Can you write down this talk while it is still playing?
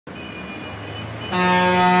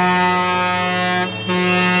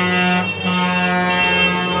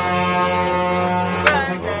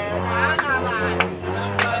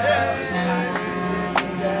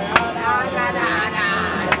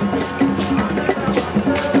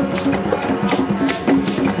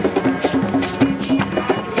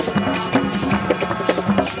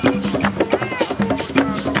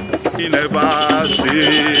never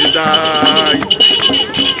see die.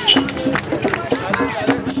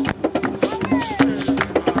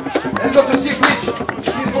 Let's go to see which.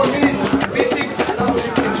 4 minutes, waiting.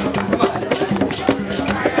 Come on.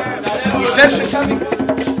 Is version coming?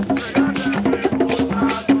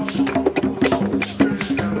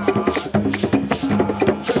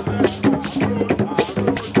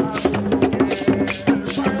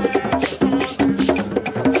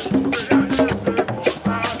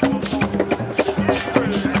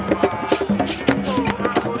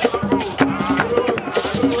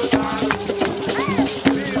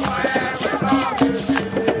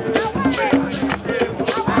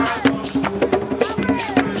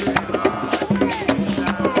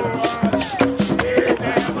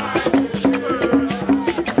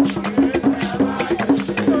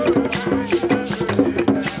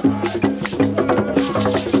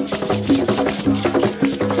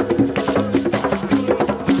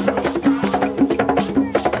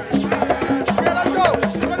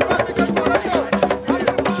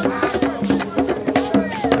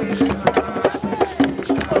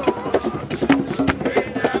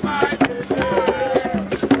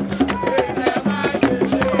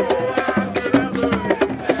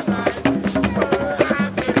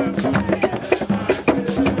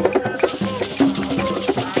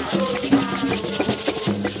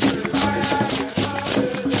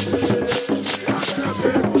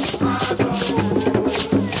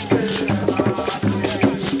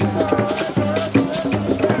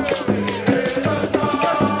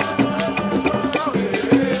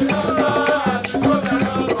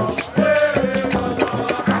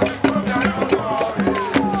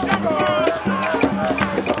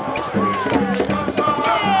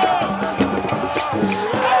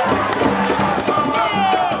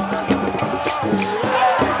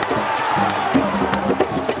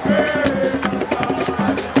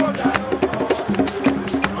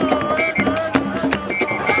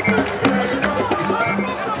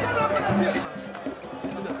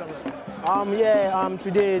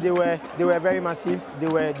 Today they were very massive. They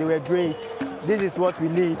were great. This is what we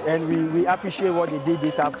need, and we appreciate what they did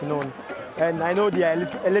this afternoon. And I know they are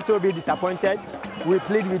a little bit disappointed. We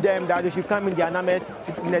plead with them that they should come in their numbers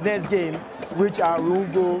in the next game, which we will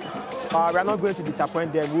go. We are not going to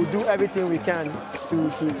disappoint them. We'll do everything we can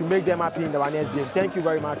to make them happy in our next game. Thank you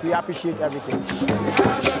very much. We appreciate everything.